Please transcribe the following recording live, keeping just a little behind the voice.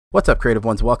What's up, creative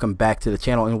ones? Welcome back to the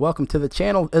channel, and welcome to the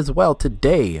channel as well.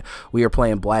 Today we are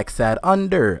playing Blacksad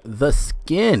Under the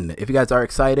Skin. If you guys are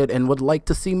excited and would like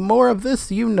to see more of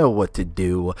this, you know what to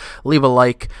do. Leave a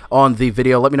like on the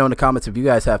video. Let me know in the comments if you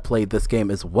guys have played this game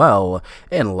as well,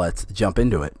 and let's jump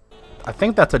into it. I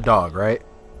think that's a dog, right?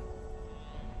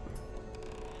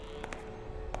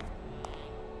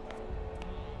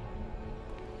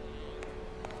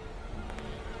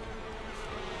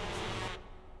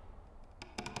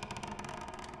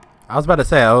 I was about to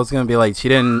say, I was going to be like, she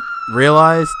didn't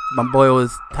realize my boy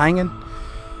was hanging.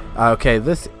 Okay,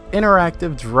 this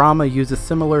interactive drama uses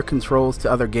similar controls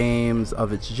to other games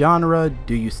of its genre.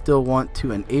 Do you still want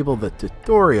to enable the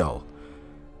tutorial?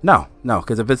 No,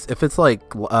 because if it's like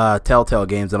Telltale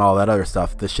Games and all that other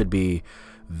stuff, this should be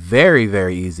very,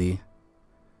 very easy.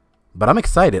 But I'm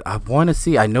excited. I want to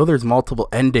see. I know there's multiple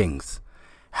endings.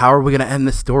 How are we going to end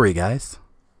this story, guys?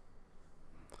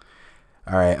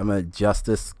 All right, I'm going to adjust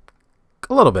this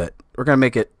a little bit. We're gonna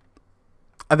make it,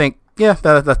 I think, yeah,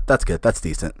 that's good. That's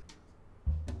decent.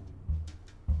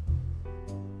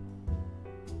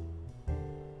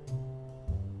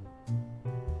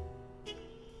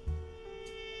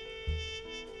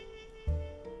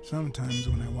 Sometimes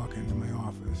when I walk into my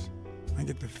office, I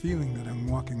get the feeling that I'm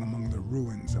walking among the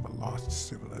ruins of a lost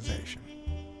civilization.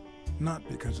 Not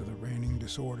because of the reigning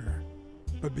disorder,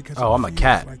 but because it I'm a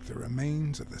cat. like the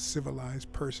remains of the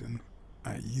civilized person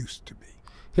I used to be.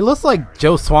 He looks like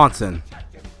Joe SWANSON.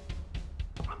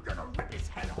 I'm gonna rip his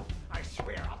head off. I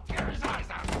swear I'll tear his eyes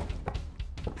out.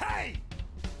 Hey!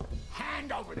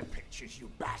 Hand over the pictures, you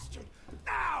bastard.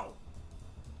 Now!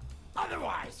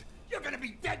 Otherwise, you're gonna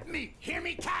be dead meat. Hear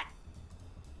me, cat?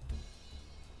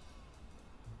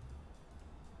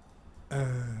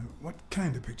 What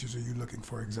kind of pictures are you looking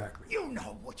for exactly? You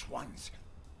know which ones.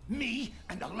 Me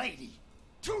and a lady.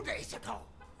 2 days ago.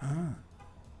 Ah.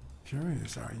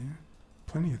 Curious, are you?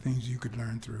 Plenty of things you could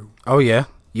learn through. Oh yeah,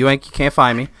 you can't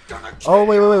find me. Oh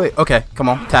wait. Okay, come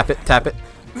on, tap it. Get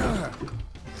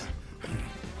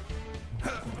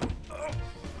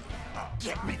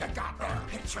me the goddamn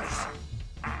pictures.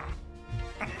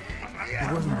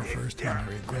 It wasn't the first time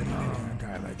I regretted dating a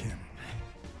guy like him.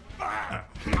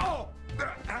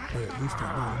 But at least I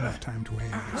had enough time to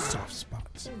aim at his soft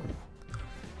spots.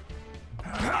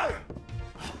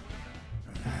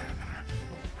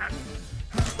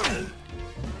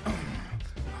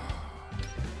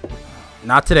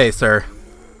 Not today, sir.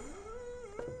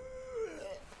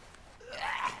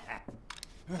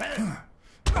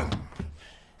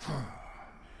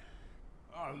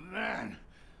 Oh man,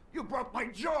 you broke my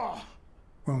jaw.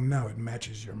 Well, now it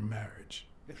matches your marriage.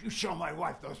 If you show my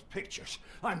wife those pictures,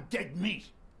 I'm dead meat.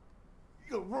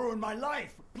 You'll ruin my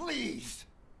life, please.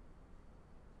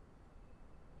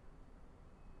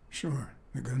 Sure,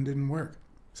 the gun didn't work,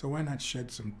 so why not shed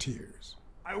some tears?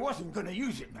 I wasn't gonna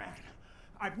use it, man.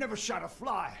 I've never shot a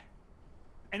fly.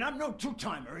 And I'm no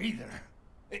two-timer either.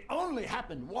 It only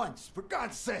happened once, for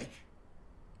God's sake.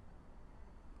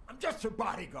 I'm just her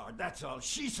bodyguard, that's all.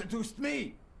 She seduced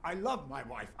me. I love my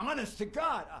wife, honest to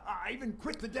God. I even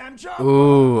quit the damn job.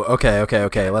 Ooh,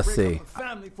 okay. Let's see.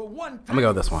 I'm gonna go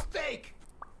with this one.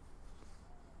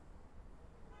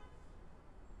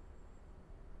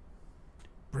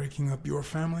 Breaking up your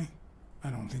family?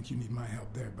 I don't think you need my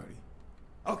help there, buddy.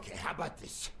 Okay, how about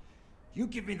this? You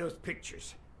give me those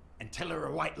pictures and tell her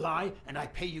a white lie, and I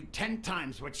pay you 10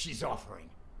 times what she's offering.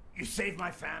 You save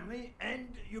my family,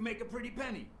 and you make a pretty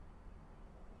penny.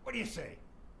 What do you say?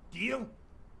 Deal?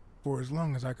 For as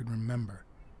long as I could remember,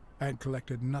 I had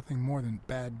collected nothing more than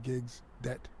bad gigs,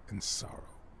 debt, and sorrow.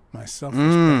 My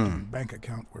self-respect and bank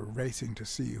account were racing to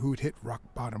see who'd hit rock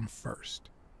bottom first.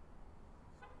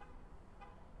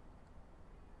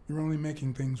 You're only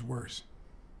making things worse.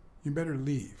 You better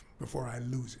leave before I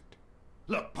lose it.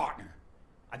 Look, partner,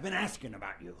 I've been asking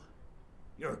about you.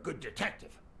 You're a good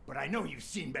detective, but I know you've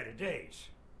seen better days.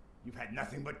 You've had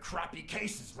nothing but crappy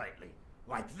cases lately,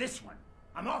 like this one.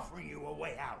 I'm offering you a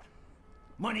way out.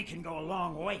 Money can go a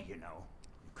long way, you know.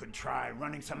 You could try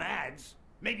running some ads.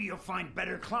 Maybe you'll find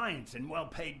better clients and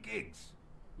well-paid gigs.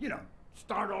 You know,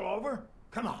 start all over?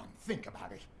 Come on, think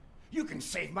about it. You can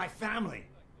save my family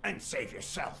and save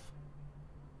yourself.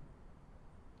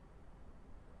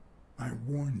 I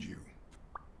warned you.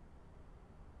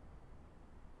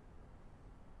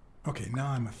 Okay, now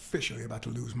I'm officially about to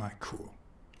lose my cool.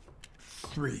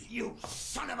 3. You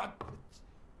son of a...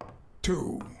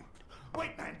 2.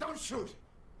 Wait, man, don't shoot.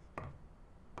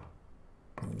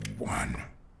 1.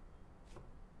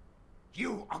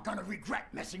 You are gonna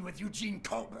regret messing with Eugene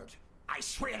Colbert. I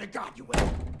swear to God you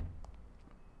will.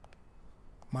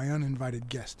 My uninvited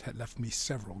guest had left me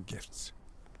several gifts.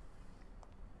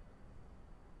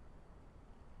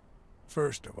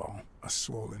 First of all, a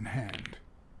swollen hand.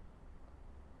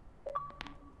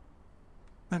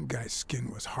 That guy's skin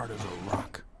was hard as a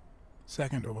rock.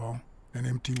 Second of all, an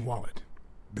empty wallet.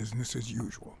 Business as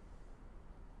usual.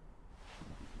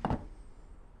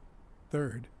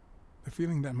 Third, the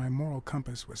feeling that my moral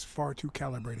compass was far too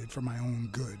calibrated for my own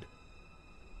good.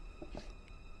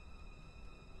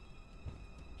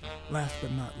 Last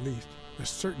but not least, the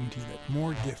certainty that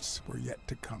more gifts were yet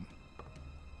to come.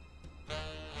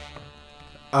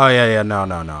 Oh, yeah, no,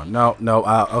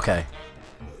 okay.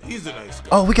 He's a nice guy.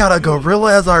 Oh, we got a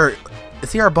gorilla as our...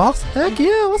 Is he our boss? Heck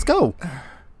yeah, let's go.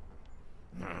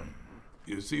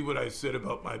 You see what I said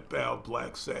about my pal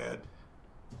Blacksad?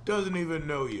 Doesn't even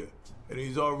know you, and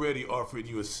he's already offering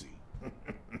you a seat.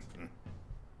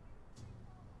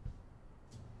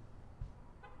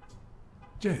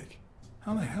 Jake,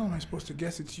 how the hell am I supposed to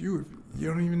guess it's you if you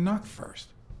don't even knock first?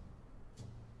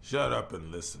 Shut up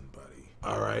and listen, buddy.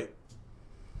 All right?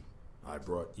 I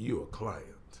brought you a client.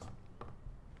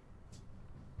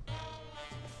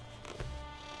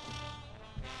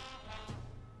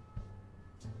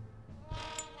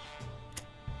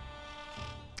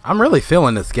 I'm really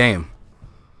feeling this game.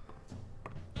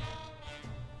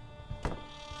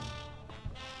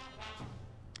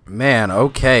 Man,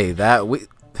 okay, that's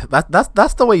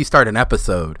the way you start an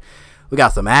episode. We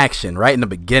got some action right in the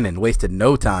beginning, wasted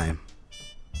no time.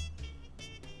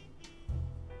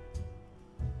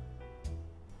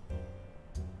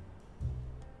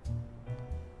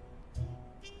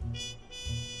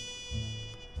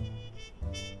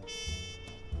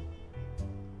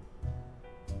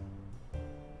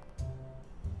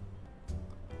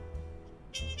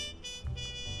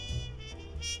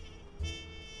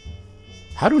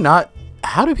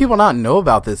 How do people not know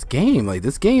about this game? Like,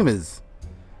 this game is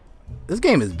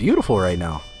beautiful right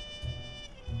now.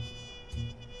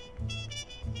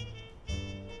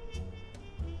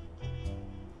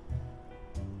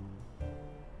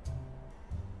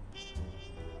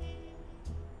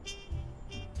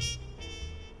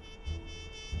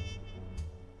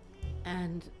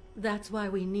 And that's why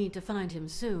we need to find him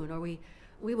soon, or we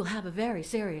will have a very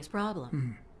serious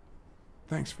problem.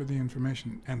 Thanks for the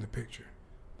information and the picture.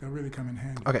 They'll really come in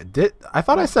handy. Okay, I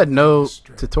thought I said no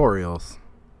tutorials.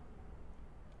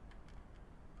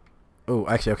 Oh,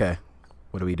 actually, okay.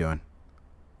 What are we doing?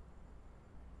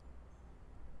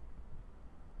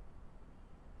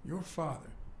 Your father,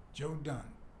 Joe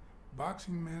Dunn,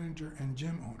 boxing manager and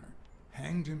gym owner,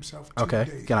 hanged himself 2 Okay,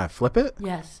 days. can I flip it?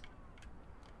 Yes.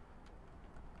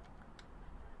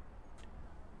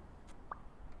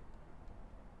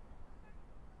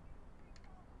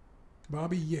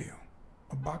 Bobby Yale,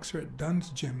 a boxer at Dunn's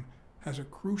gym, has a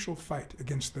crucial fight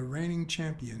against the reigning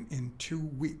champion in 2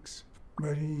 weeks.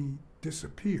 But he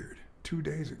disappeared 2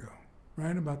 days ago,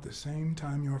 right about the same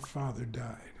time your father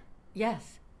died.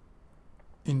 Yes.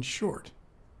 In short,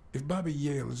 if Bobby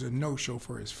Yale is a no-show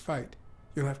for his fight,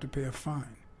 you'll have to pay a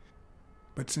fine.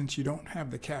 But since you don't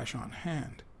have the cash on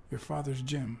hand, your father's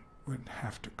gym would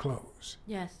have to close.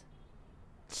 Yes.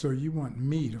 So you want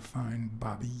me to find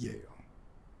Bobby Yale?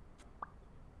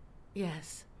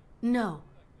 Yes. No.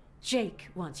 Jake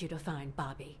wants you to find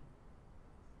Bobby.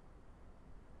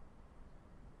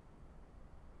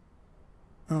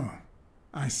 Oh,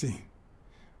 I see.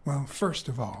 Well, first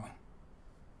of all,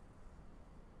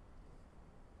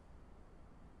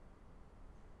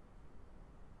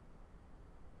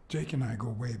 Jake and I go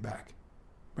way back,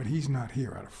 but he's not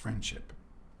here out of friendship.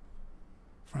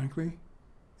 Frankly,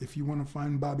 if you want to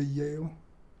find Bobby Yale,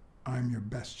 I'm your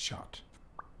best shot.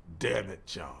 Damn it,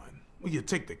 John. Will you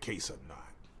take the case or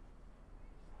not?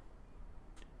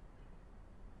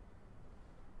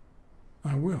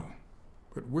 I will,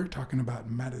 but we're talking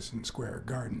about Madison Square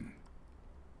Garden.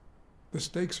 The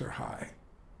stakes are high,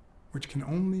 which can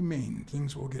only mean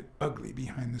things will get ugly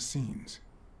behind the scenes,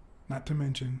 not to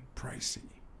mention pricey.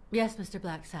 Yes, Mr.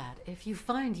 Blacksad. If you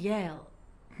find Yale...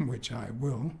 Which I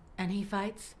will. And he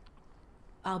fights,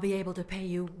 I'll be able to pay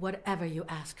you whatever you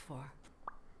ask for.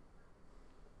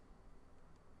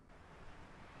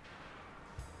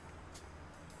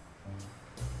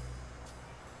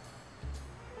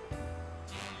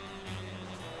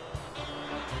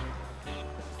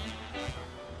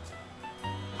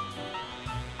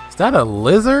 Is that a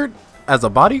lizard as a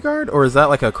bodyguard, or is that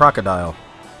like a crocodile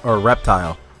or a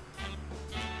reptile?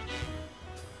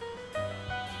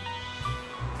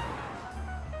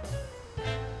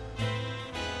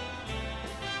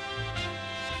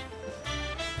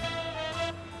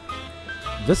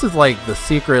 This is like the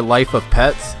Secret Life of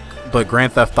Pets, but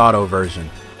Grand Theft Auto version.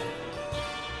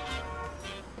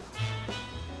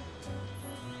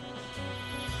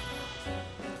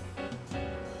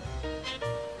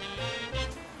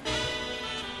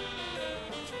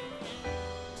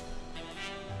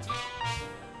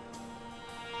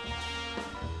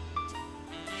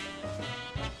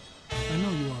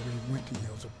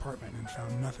 apartment and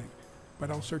found nothing, but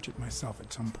I'll search it myself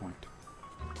at some point.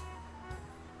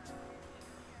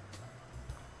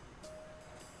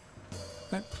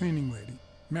 That cleaning lady,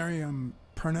 Mary,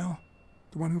 Purnell,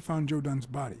 the one who found Joe Dunn's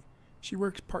body. She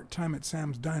works part-time at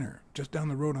Sam's Diner, just down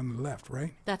the road on the left,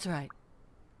 right? That's right.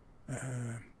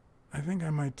 I think I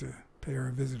might pay her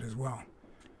a visit as well.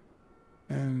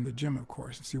 And the gym, of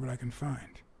course, and see what I can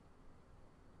find.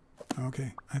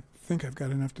 Okay, I think I've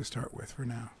got enough to start with for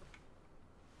now.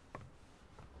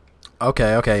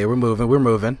 Okay, we're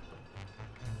moving.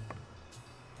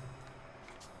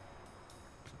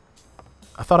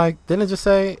 I thought didn't it just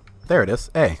say, there it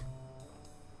is, A.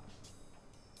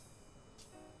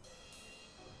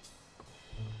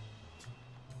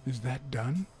 Is that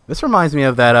done? This reminds me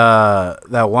of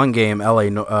that one game, LA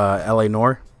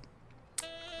Noire.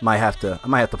 I might have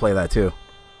to play that too.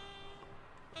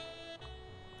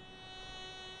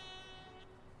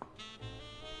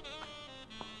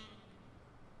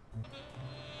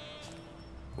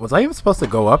 Was I even supposed to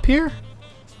go up here?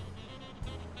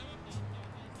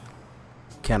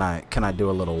 Can I do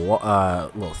a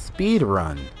little speed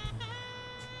run?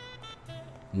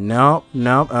 Nope.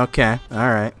 Okay. All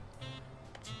right.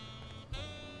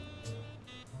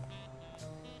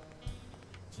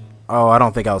 Oh, I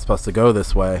don't think I was supposed to go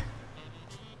this way.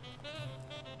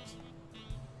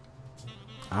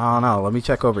 I don't know. Let me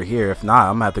check over here. If not,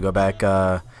 I'm gonna have to go back.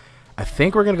 I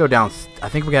think we're gonna go down. I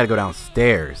think we gotta go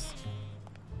downstairs.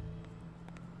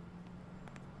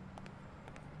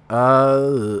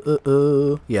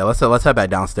 Yeah. Let's head back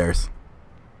downstairs.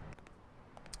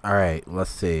 All right.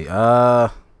 Let's see.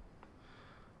 Oh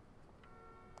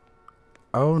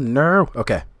no.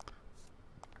 Okay.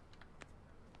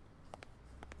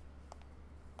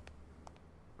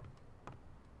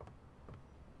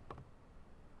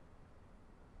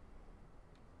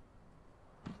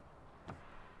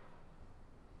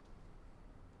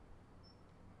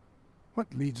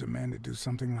 What leads a man to do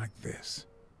something like this?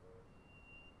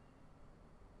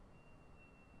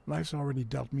 Life's already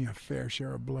dealt me a fair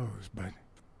share of blows, but...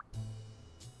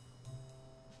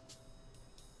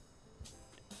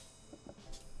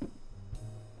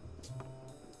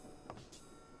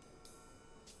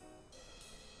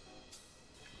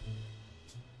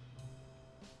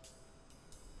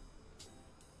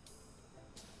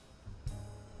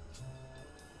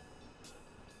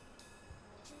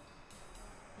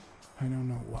 I don't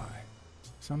know why.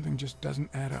 Something just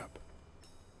doesn't add up.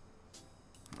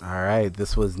 Alright,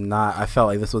 this was not... I felt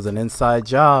like this was an inside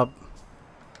job.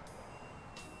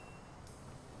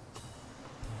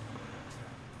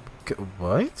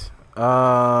 What?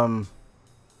 Hall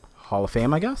of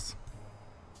Fame, I guess?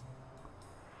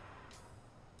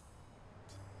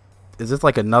 Is this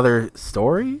like another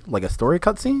story? Like a story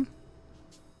cutscene?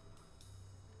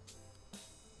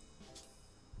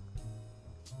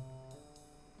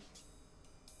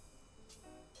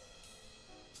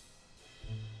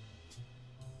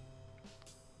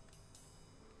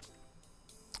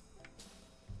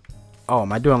 Oh,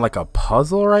 am I doing like a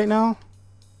puzzle right now?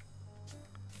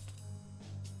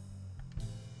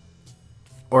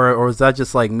 Or is that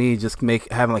just like me just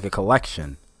having like a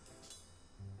collection?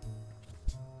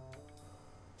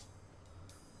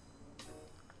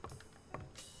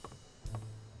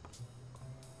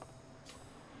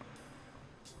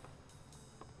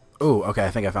 Ooh, okay,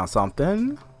 I think I found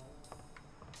something.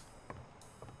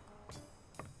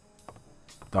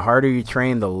 The harder you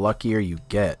train, the luckier you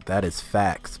get. That is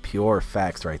facts. Pure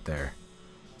facts right there.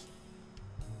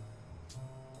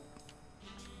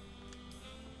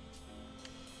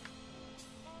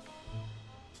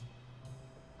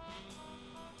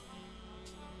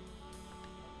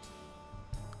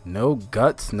 No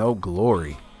guts, no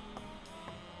glory.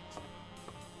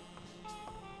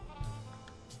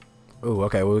 Ooh,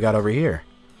 okay, what we got over here?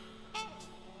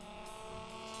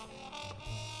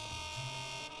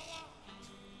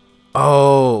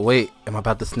 Oh, wait. Am I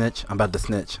about to snitch? I'm about to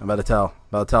snitch. I'm about to tell.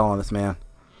 About to tell on this man.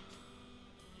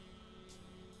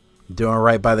 Doing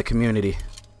right by the community.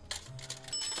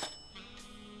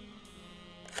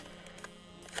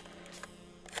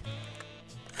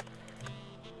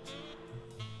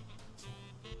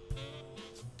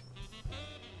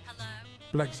 Hello?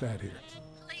 Blacksad here.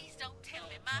 Please don't tell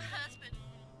me my husband...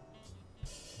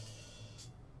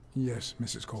 Yes,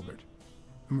 Mrs. Colbert.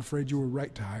 I'm afraid you were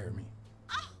right to hire me.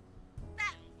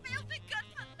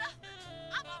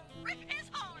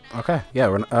 Okay, yeah,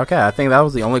 okay. I think that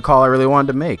was the only call I really wanted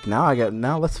to make. Now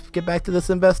let's get back to this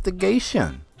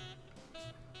investigation.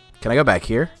 Can I go back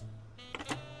here?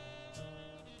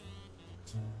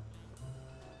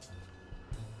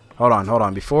 Hold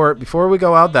on. Before we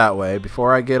go out that way,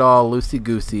 before I get all loosey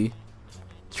goosey,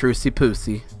 Trucy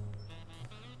Poosey.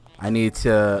 I need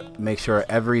to make sure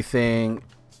everything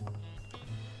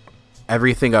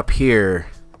up here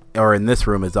or in this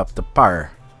room is up to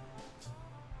par.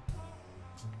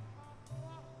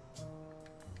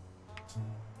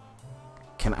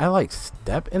 Can I like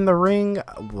step in the ring?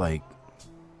 Like,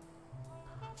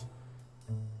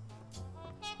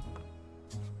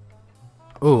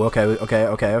 ooh,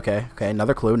 okay.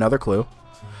 Another clue.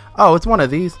 Oh, it's one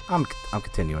of these. I'm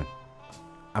continuing.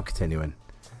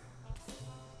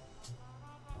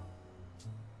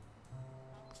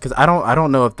 Cause I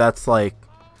don't know if that's like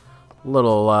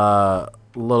little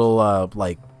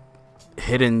like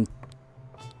hidden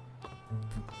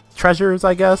treasures,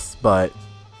 I guess, but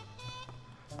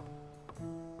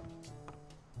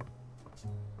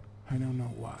I don't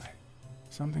know why.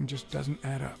 Something just doesn't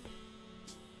add up.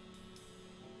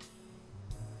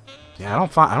 yeah,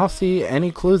 I don't see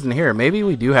any clues in here. Maybe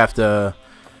we do have to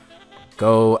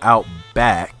go out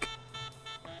back.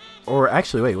 Or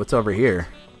actually, wait, what's over here?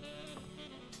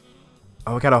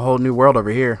 Oh, we got a whole new world over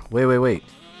here. Wait.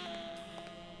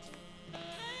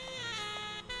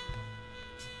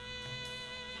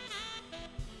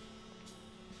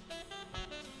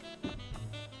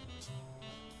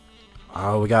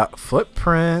 Oh, we got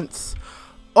footprints.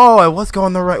 Oh, I was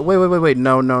going the right. Wait.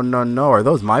 No. Are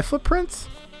those my footprints?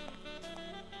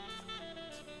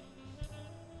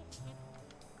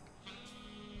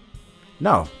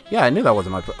 No. Yeah, I knew that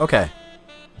wasn't my. Okay.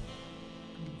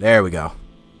 There we go.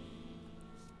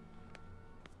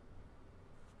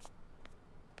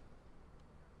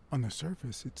 On the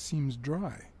surface, it seems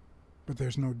dry, but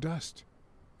there's no dust,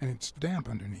 and it's damp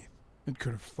underneath. It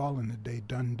could have fallen the day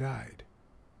Dunn died.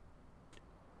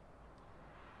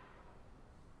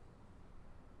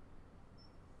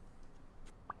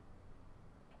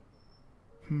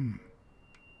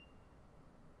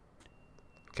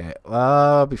 Okay,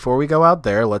 before we go out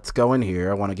there, let's go in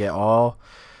here. I want to get all...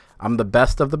 I'm the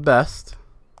best of the best.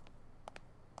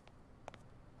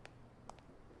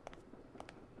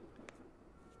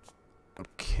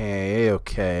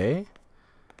 Okay.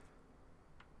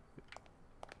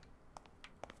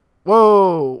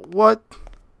 Whoa, what?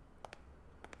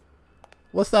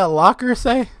 What's that locker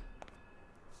say?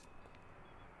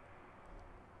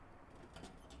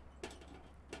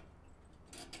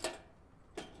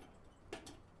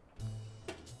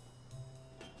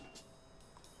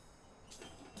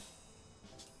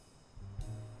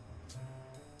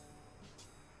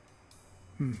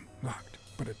 Locked.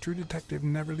 But a true detective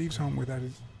never leaves home without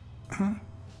his... Huh?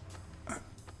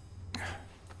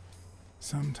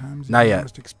 Sometimes Not the yet.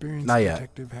 most experienced Not yet.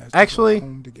 detective has Actually, to go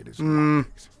home to get his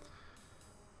lockpicks.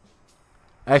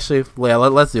 Actually, yeah,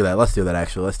 let's do that. Let's do that,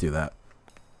 actually. Let's do that.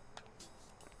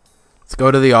 Let's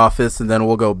go to the office, and then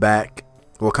we'll go back.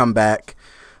 We'll come back.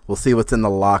 We'll see what's in the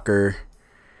locker.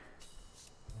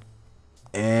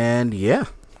 And, yeah.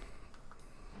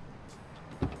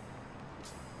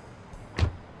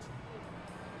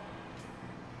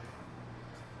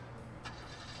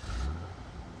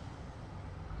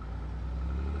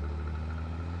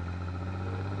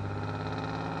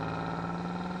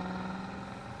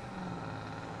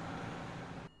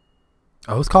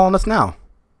 Oh, who's calling us now?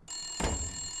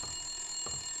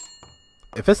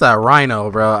 If it's that rhino,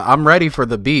 bro, I'm ready for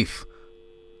the beef.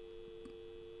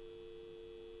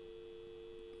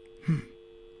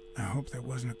 I hope that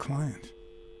wasn't a client.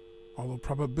 Although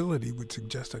probability would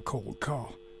suggest a cold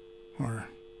call. Or,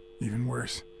 even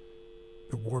worse,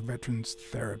 the War Veterans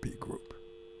Therapy Group.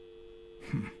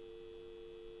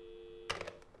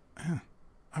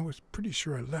 I was pretty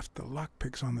sure I left the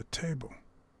lockpicks on the table.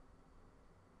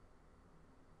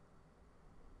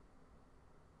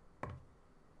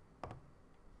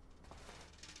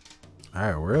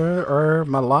 Alright, where are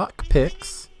my lock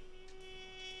picks?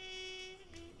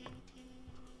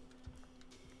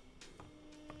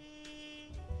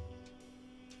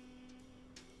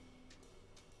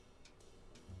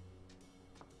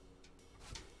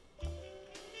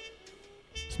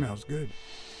 Smells good.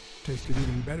 Tasted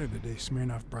even better the day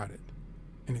Smirnoff brought it.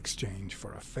 In exchange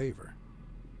for a favor.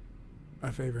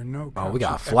 A favor no Oh, we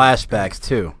cop got should ever flashbacks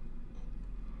too.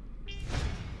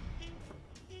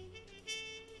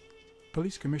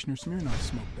 Police Commissioner Smirnoff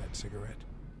smoked that cigarette.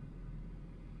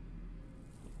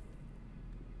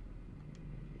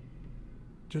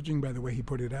 Judging by the way he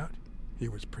put it out, he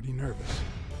was pretty nervous.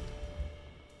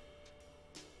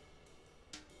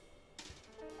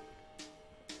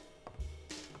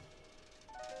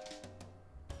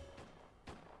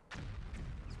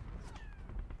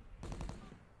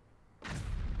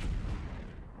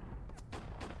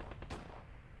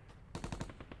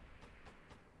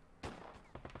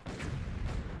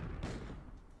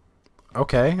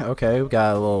 Okay, okay, we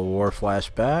got a little war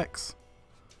flashbacks.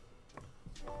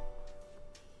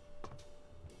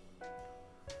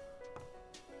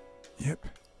 Yep,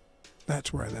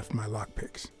 that's where I left my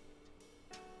lockpicks.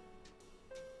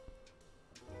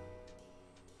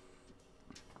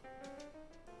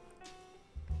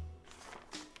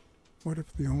 What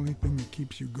if the only thing that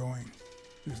keeps you going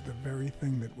is the very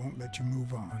thing that won't let you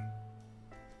move on?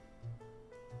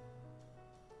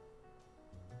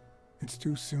 It's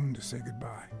too soon to say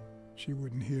goodbye. She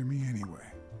wouldn't hear me anyway.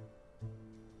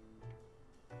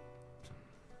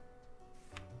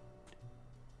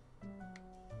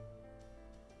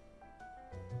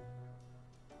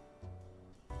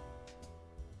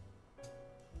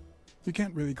 You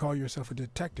can't really call yourself a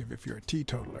detective if you're a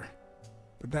teetotaler.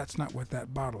 But that's not what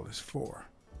that bottle is for.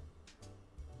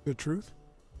 The truth?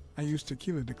 I used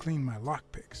tequila to clean my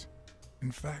lockpicks.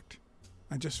 In fact,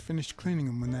 I just finished cleaning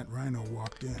them when that rhino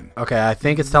walked in. Okay, I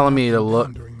think it's telling me to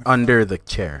look under the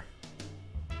chair.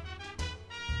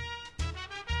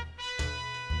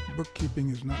 Bookkeeping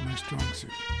is not my strong suit.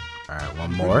 Alright,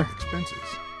 one more. Expenses.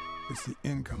 It's the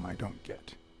income I don't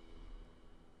get.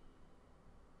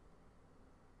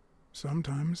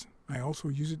 Sometimes I also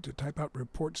use it to type out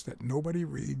reports that nobody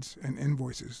reads and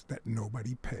invoices that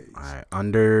nobody pays. Alright,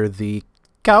 under the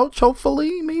couch,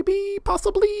 hopefully, maybe,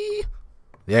 possibly.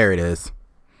 There it is.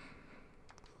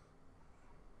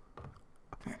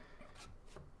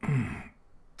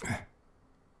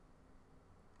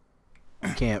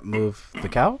 Can't move the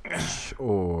couch,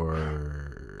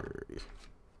 or...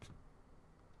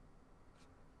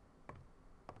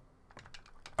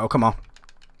 Oh, come on.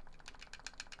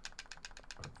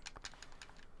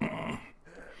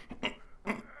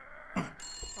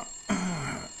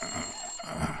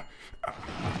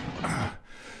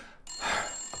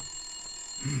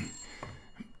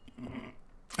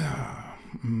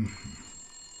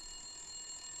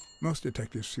 Most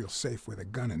detectives feel safe with a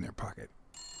gun in their pocket.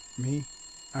 Me,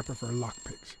 I prefer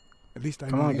lockpicks. At least I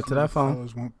Come know on, these get to that phone.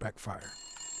 fellows won't backfire.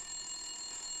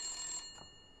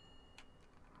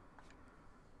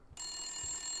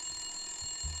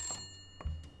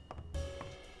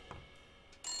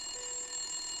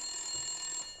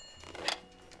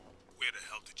 Where the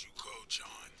hell did you go, John?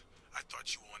 I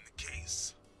thought you were on the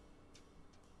case.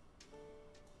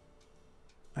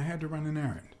 I had to run an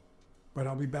errand, but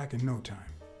I'll be back in no time.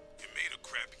 You made a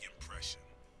crappy impression,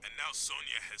 and now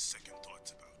Sonia has second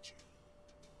thoughts about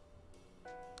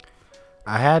you.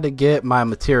 I had to get my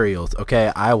materials.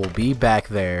 Okay, I will be back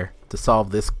there to solve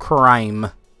this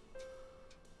crime.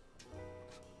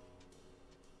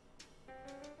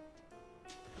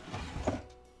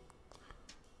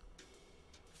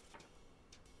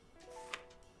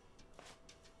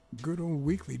 Good old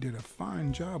Weekly did a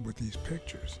fine job with these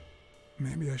pictures.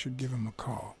 Maybe I should give him a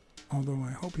call. Although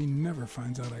I hope he never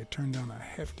finds out I turned down a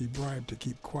hefty bribe to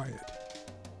keep quiet.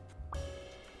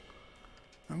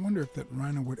 I wonder if that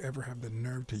rhino would ever have the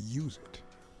nerve to use it.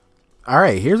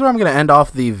 Alright, here's where I'm going to end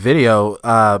off the video.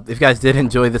 If you guys did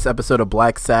enjoy this episode of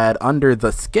Blacksad Under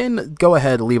the Skin, go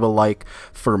ahead, leave a like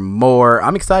for more.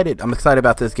 I'm excited. I'm excited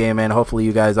about this game, and hopefully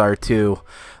you guys are too.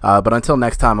 But until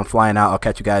next time, I'm flying out. I'll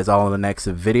catch you guys all in the next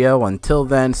video. Until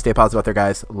then, stay positive out there,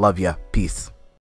 guys. Love ya. Peace.